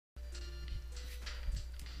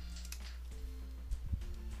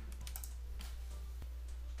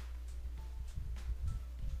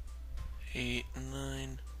8,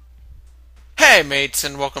 9. Hey, mates,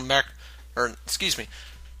 and welcome back. Or, excuse me.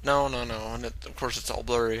 No. And of course, it's all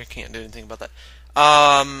blurry. I can't do anything about that.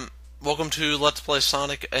 Welcome to Let's Play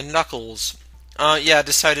Sonic and Knuckles. Yeah, I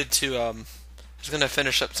decided to, I was gonna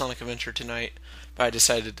finish up Sonic Adventure tonight, but I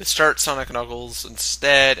decided to start Sonic and Knuckles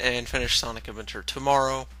instead and finish Sonic Adventure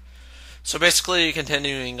tomorrow. So basically,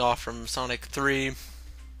 continuing off from Sonic 3.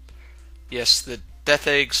 Yes, the Death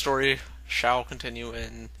Egg story shall continue.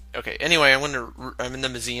 And okay, anyway, I'm in the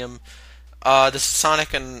museum. This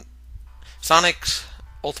is Sonic's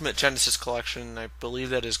Ultimate Genesis Collection. I believe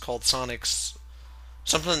that is called Sonic's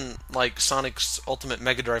something like Sonic's Ultimate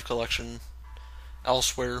Mega Drive Collection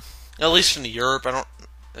elsewhere, at least in Europe. I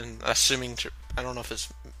don't know if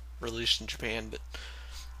it's released in Japan, but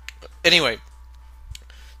anyway,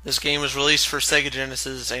 this game was released for Sega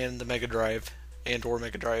Genesis and the Mega Drive or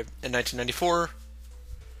Mega Drive in 1994,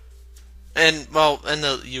 and well, in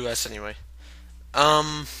the U.S. anyway.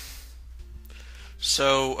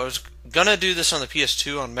 So I was gonna do this on the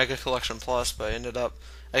PS2 on Mega Collection Plus, but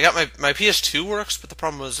I got my PS2 works, but the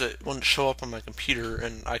problem was it wouldn't show up on my computer,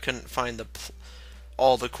 and I couldn't find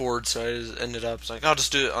all the cords, so I just ended up like, I'll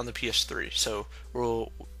just do it on the PS3. So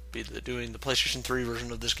we'll be doing the PlayStation 3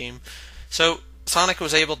 version of this game. So Sonic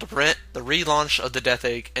was able to prevent the relaunch of the Death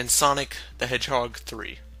Egg in Sonic the Hedgehog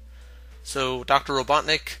 3. So Dr.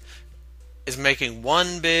 Robotnik is making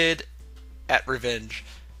one bid at revenge.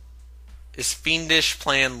 His fiendish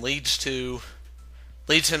plan leads him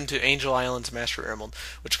to Angel Island's Master Emerald,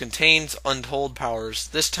 which contains untold powers.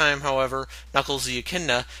 This time, however, Knuckles the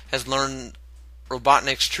Echidna has learned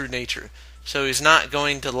Robotnik's true nature, so he's not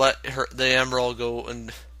going to let the Emerald go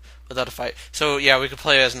without a fight. So yeah, we could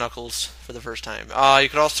play as Knuckles for the first time. You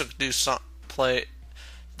could also play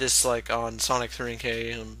this like on Sonic 3 and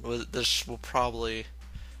K, and this we'll probably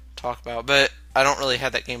talk about, but I don't really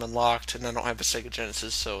have that game unlocked, and I don't have a Sega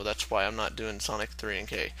Genesis, so that's why I'm not doing Sonic 3 and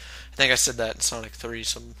K. I think I said that in Sonic 3.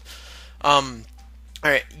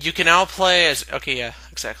 Alright, you can now play as... Okay, yeah,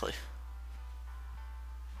 exactly.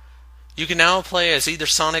 You can now play as either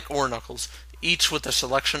Sonic or Knuckles, each with a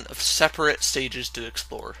selection of separate stages to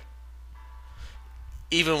explore.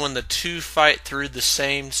 Even when the two fight through the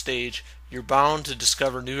same stage, you're bound to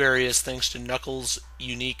discover new areas thanks to Knuckles'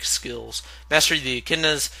 unique skills. Master the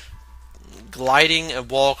Echidna's gliding and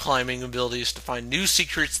wall climbing abilities to find new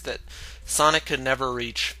secrets that Sonic could never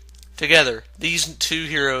reach. Together, these two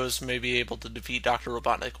heroes may be able to defeat Dr.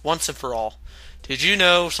 Robotnik once and for all. Did you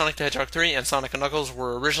know Sonic the Hedgehog 3 and Sonic and Knuckles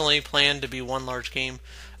were originally planned to be one large game?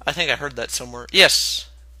 I think I heard that somewhere. Yes!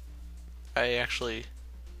 I've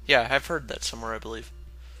heard that somewhere, I believe.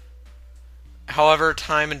 However,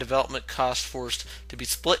 time and development cost forced to be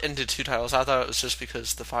split into two titles. I thought it was just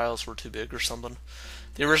because the files were too big or something.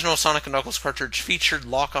 The original Sonic & Knuckles cartridge featured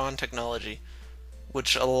lock-on technology,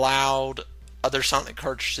 which allowed other Sonic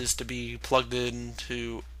cartridges to be plugged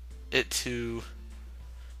into it to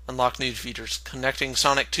unlock new features, connecting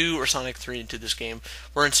Sonic 2 or Sonic 3 into this game.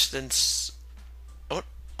 For instance... I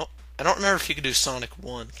don't remember if you could do Sonic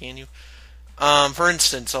 1, can you? For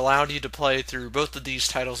instance, allowed you to play through both of these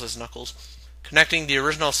titles as Knuckles. Connecting the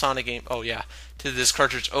original Sonic game, to this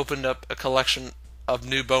cartridge opened up a collection of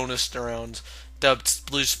new bonus rounds dubbed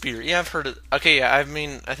Blue Spear. Yeah, I've heard it. Okay, yeah, I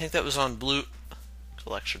think that was on Blue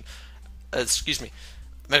Collection.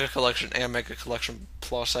 Mega Collection and Mega Collection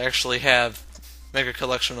Plus. I actually have Mega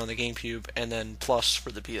Collection on the GameCube and then Plus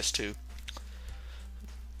for the PS2.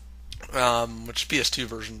 Which PS2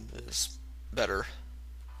 version is better.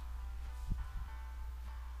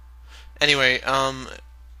 Anyway,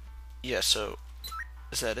 yeah, so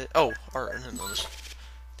is that it? Oh, alright, I didn't know this.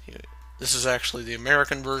 This is actually the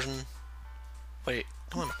American version. Wait,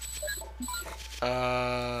 come on.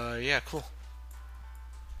 Yeah, cool.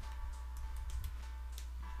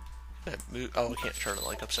 I can't turn it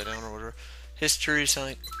like upside down or whatever. History,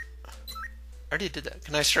 Sonic. I already did that.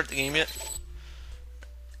 Can I start the game yet?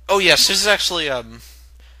 Oh yes, this is actually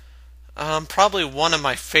probably one of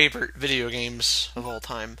my favorite video games of all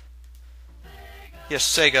time. Yes,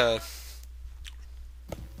 Sega.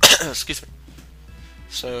 Excuse me.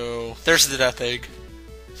 So, there's the Death Egg.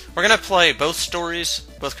 We're gonna play both stories,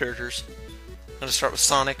 both characters. I'm gonna start with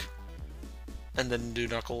Sonic, and then do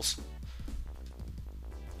Knuckles.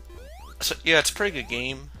 So, yeah, it's a pretty good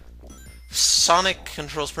game. Sonic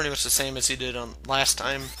controls pretty much the same as he did on last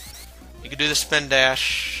time. You can do the spin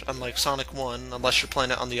dash, unlike Sonic 1, unless you're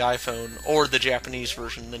playing it on the iPhone or the Japanese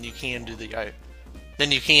version. Then you can do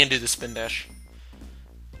the spin dash.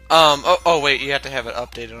 Wait, you have to have it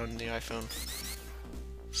updated on the iPhone.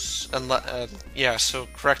 Yeah, so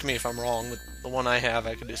correct me if I'm wrong. With the one I have,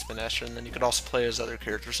 I could do spin dash, and then you could also play as other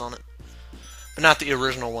characters on it. but not the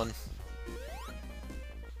original one.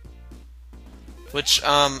 Which,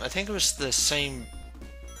 I think it was the same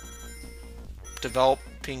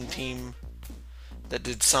developing team that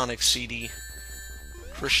did Sonic CD.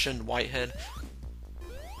 Christian Whitehead.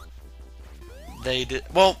 They did,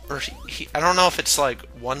 well, or I don't know if it's like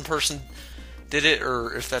one person did it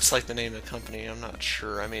or if that's like the name of the company. I'm not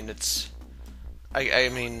sure. I mean, I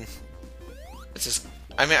mean, it's just,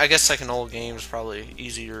 I mean, I guess like an old game is probably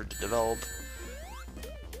easier to develop.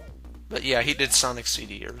 But yeah, he did Sonic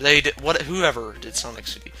CD, or they did, whoever did Sonic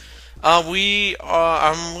CD. I'm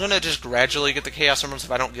gonna just gradually get the Chaos Emeralds.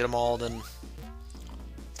 If I don't get them all, then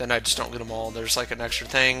I just don't get them all. There's like an extra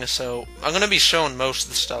thing, so I'm gonna be showing most of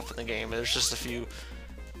the stuff in the game. There's just a few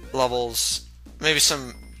levels, maybe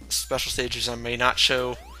some special stages I may not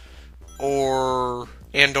show, or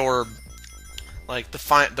like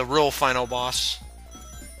the real final boss,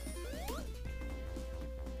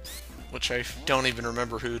 which I don't even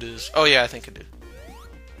remember who it is. Oh yeah, I think I do.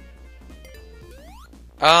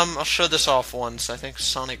 I'll show this off once. I think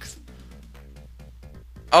Sonic.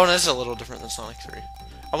 Oh, this is a little different than Sonic 3.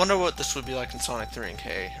 I wonder what this would be like in Sonic 3 and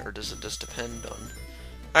K, or does it just depend on...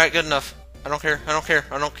 Alright, good enough. I don't care, I don't care,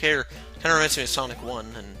 I don't care. Kinda reminds me of Sonic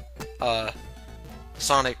 1 and,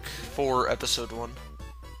 Sonic 4 Episode 1.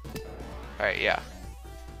 Alright, yeah.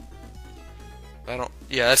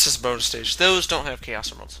 Yeah, that's just a bonus stage. Those don't have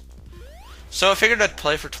Chaos Emeralds. So I figured I'd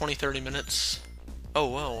play for 20-30 minutes. Oh,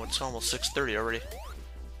 whoa, it's almost 6:30 already.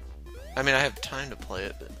 I mean, I have time to play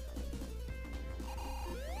it, but...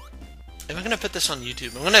 Am I going to put this on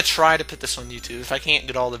YouTube? I'm going to try to put this on YouTube. If I can't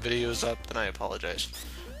get all the videos up, then I apologize.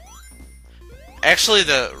 Actually,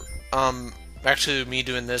 back to me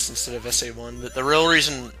doing this instead of SA1, the real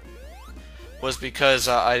reason was because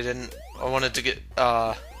I wanted to get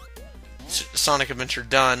Sonic Adventure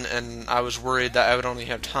done, and I was worried that I would only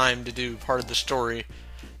have time to do part of the story,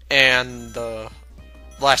 and the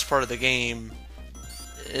last part of the game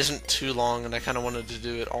isn't too long, and I kind of wanted to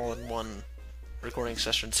do it all in one recording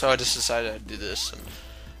session, so I just decided I'd do this. And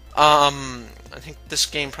I think this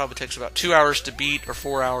game probably takes about 2 hours to beat, or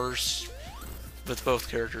 4 hours with both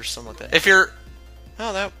characters, something like that. If you're...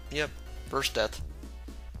 Oh, yep, first death.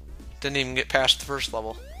 Didn't even get past the first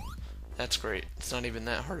level. That's great. It's not even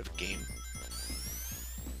that hard of a game.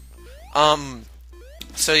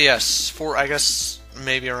 So yes, I guess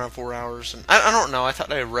maybe around 4 hours. And I don't know, I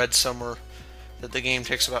thought I read somewhere that the game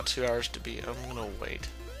takes about 2 hours to beat. I'm gonna wait.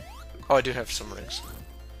 Oh, I do have some rings.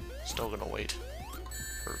 Still gonna wait.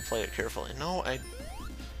 Or play it carefully. No, I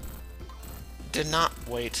did not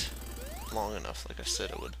wait long enough, like I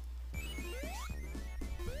said I would.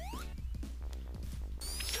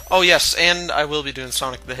 Oh yes, and I will be doing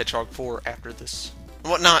Sonic the Hedgehog 4 after this.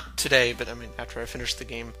 Well, not today, but I mean after I finish the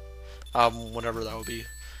game. Whatever that will be.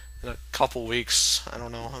 In a couple weeks. I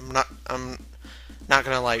don't know. I'm not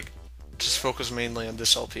gonna like just focus mainly on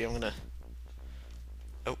this LP. I'm gonna...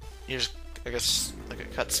 Oh, here's, I guess, like a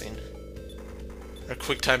cutscene. Or a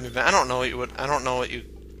quick time event. I don't know what you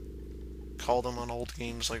call them on old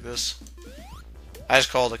games like this. I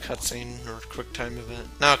just call it a cutscene or a quick time event.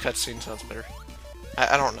 No, a cutscene sounds better.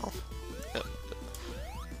 I don't know.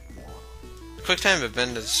 QuickTime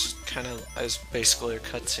event is basically a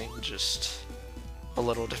cutscene, just a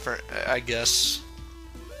little different, I guess.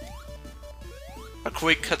 A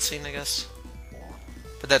quick cutscene, I guess.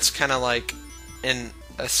 But that's kind of like in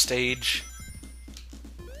a stage.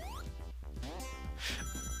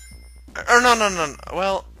 Or no.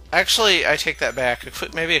 Well, actually, I take that back.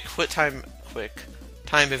 Maybe a quick time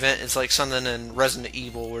event is like something in Resident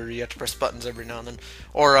Evil where you have to press buttons every now and then,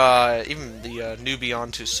 or even the New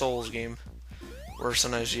Beyond Two Souls game, where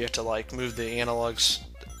sometimes you have to like move the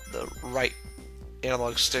right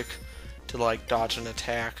analog stick to like dodge an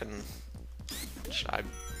attack, and which I'm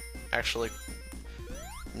actually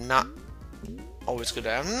not always good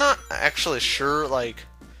at. I'm not actually sure. Like,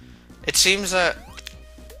 it seems that.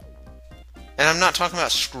 And I'm not talking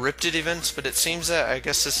about scripted events, but it seems that, I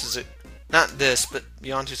guess this is not this, but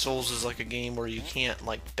Beyond Two Souls is like a game where you can't,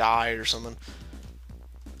 like, die or something.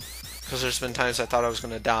 Because there's been times I thought I was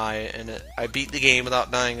going to die, and I beat the game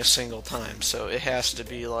without dying a single time, so it has to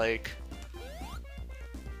be, like...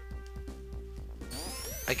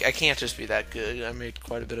 I can't just be that good. I made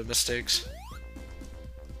quite a bit of mistakes.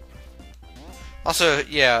 Also,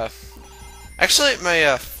 yeah... Actually,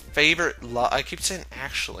 my favorite... I keep saying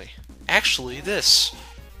actually... Actually, this.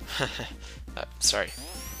 Sorry.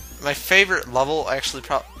 My favorite level, actually,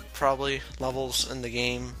 probably levels in the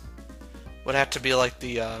game, would have to be like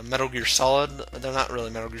the Metal Gear Solid. They're not really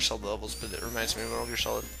Metal Gear Solid levels, but it reminds me of Metal Gear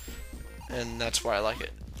Solid, and that's why I like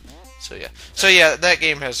it. So yeah, that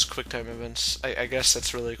game has QuickTime events. I guess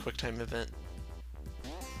that's really a QuickTime event.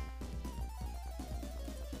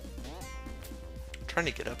 I'm trying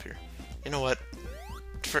to get up here. You know what?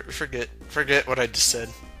 Forget what I just said.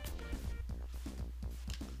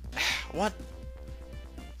 What?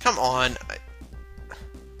 Come on.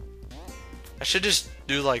 I should just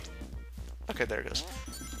do like... Okay, there it goes.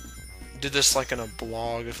 Do this like in a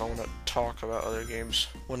blog if I want to talk about other games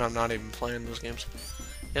when I'm not even playing those games.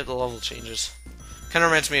 Yep, the level changes. Kind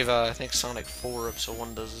of reminds me of, I think Sonic 4 Episode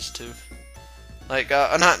 1 does this too. Like,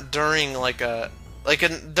 not during,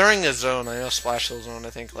 during a zone, I know Splash Hill Zone, I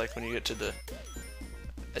think, like, when you get to the...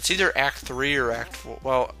 It's either Act 3 or Act 4.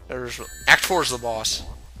 Well, Act 4 is the boss,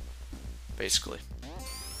 basically.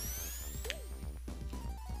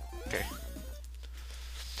 Okay.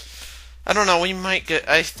 I don't know, we might get...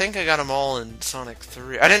 I think I got them all in Sonic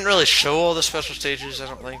 3. I didn't really show all the special stages, I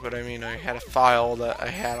don't think, but I mean, I had a file that I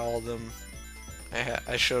had all of them.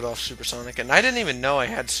 I showed off Super Sonic, and I didn't even know I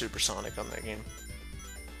had Super Sonic on that game.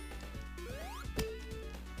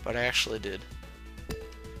 But I actually did.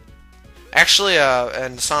 Actually,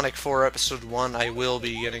 in Sonic 4 Episode 1, I will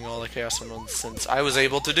be getting all the Chaos Emeralds since I was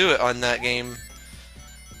able to do it on that game.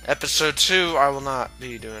 Episode 2, I will not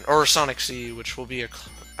be doing. Or Sonic C, which will be a...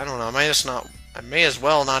 I don't know, I may as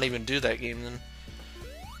well not even do that game then.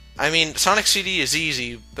 I mean, Sonic CD is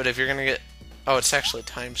easy, but if you're gonna get... Oh, it's actually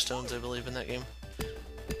Time Stones, I believe, in that game.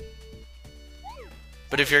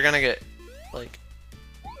 But if you're gonna get, like...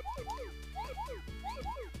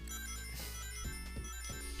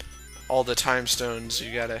 all the Time Stones,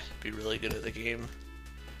 you gotta be really good at the game.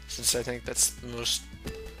 Since I think that's the most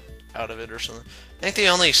out of it or something. I think the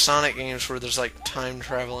only Sonic games where there's, like, time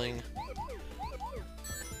traveling...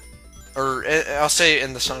 Or, I'll say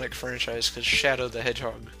in the Sonic franchise, because Shadow the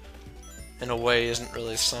Hedgehog, in a way, isn't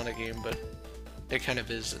really a Sonic game, but it kind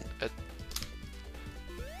of is at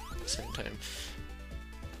the same time.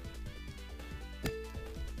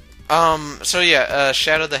 So yeah,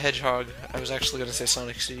 Shadow the Hedgehog. I was actually gonna say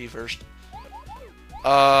Sonic CD first.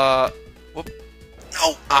 Whoop.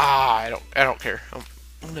 No! I don't care. I'm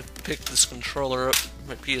gonna pick this controller up,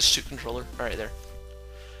 my PS2 controller. Alright, there.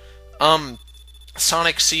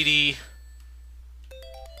 Sonic CD,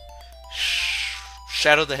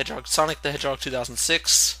 Shadow the Hedgehog, Sonic the Hedgehog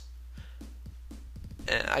 2006,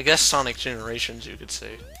 and I guess Sonic Generations, you could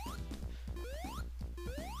say.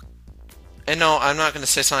 And no, I'm not going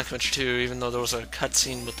to say Sonic Adventure 2, even though there was a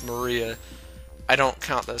cutscene with Maria. I don't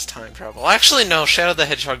count that as time travel. Actually, no, Shadow the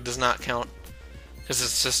Hedgehog does not count, because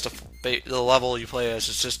it's just the level you play as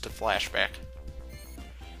is just a flashback.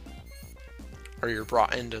 Or you're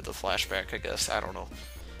brought into the flashback, I guess. I don't know.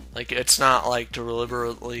 Like, it's not, like,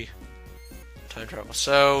 deliberately time travel.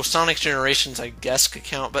 So, Sonic Generations, I guess, could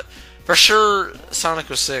count. But, for sure, Sonic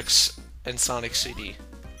 06 and Sonic CD.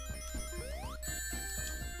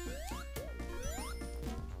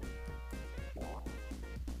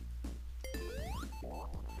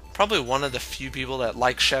 Probably one of the few people that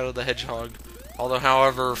like Shadow the Hedgehog. Although,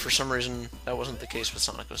 however, for some reason, that wasn't the case with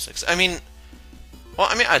Sonic 06. I mean... Well,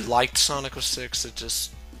 I mean, I liked Sonic 06, it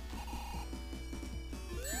just...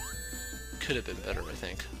 could have been better, I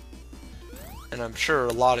think. And I'm sure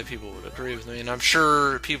a lot of people would agree with me, and I'm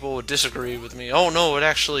sure people would disagree with me. Oh no,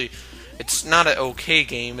 it's not an okay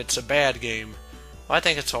game, it's a bad game. Well, I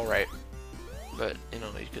think it's alright. But, you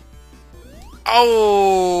know, you could...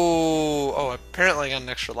 Oh! Oh, apparently I got an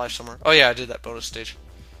extra life somewhere. Oh yeah, I did that bonus stage.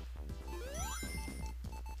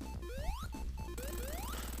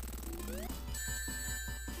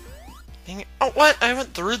 Dang it. Oh, what? I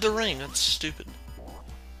went through the ring. That's stupid.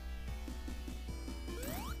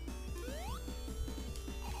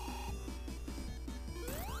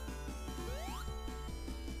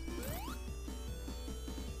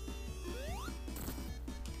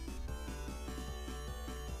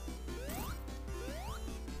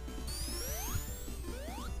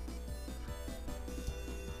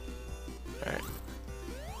 Alright.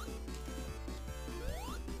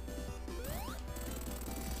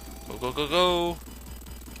 Go, go, go, go!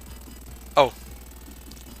 Oh.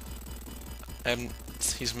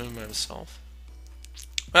 He's moving by himself.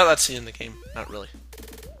 Well, that's the end of the game. Not really.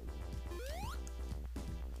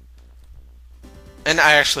 And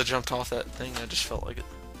I actually jumped off that thing. I just felt like it.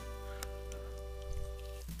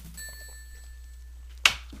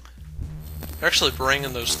 They're actually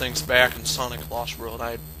bringing those things back in Sonic Lost World.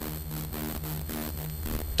 I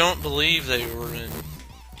don't believe they were in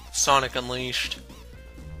Sonic Unleashed.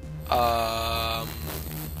 I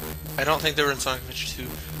don't think they were in Sonic Adventure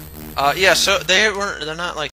 2. Yeah, so they're not like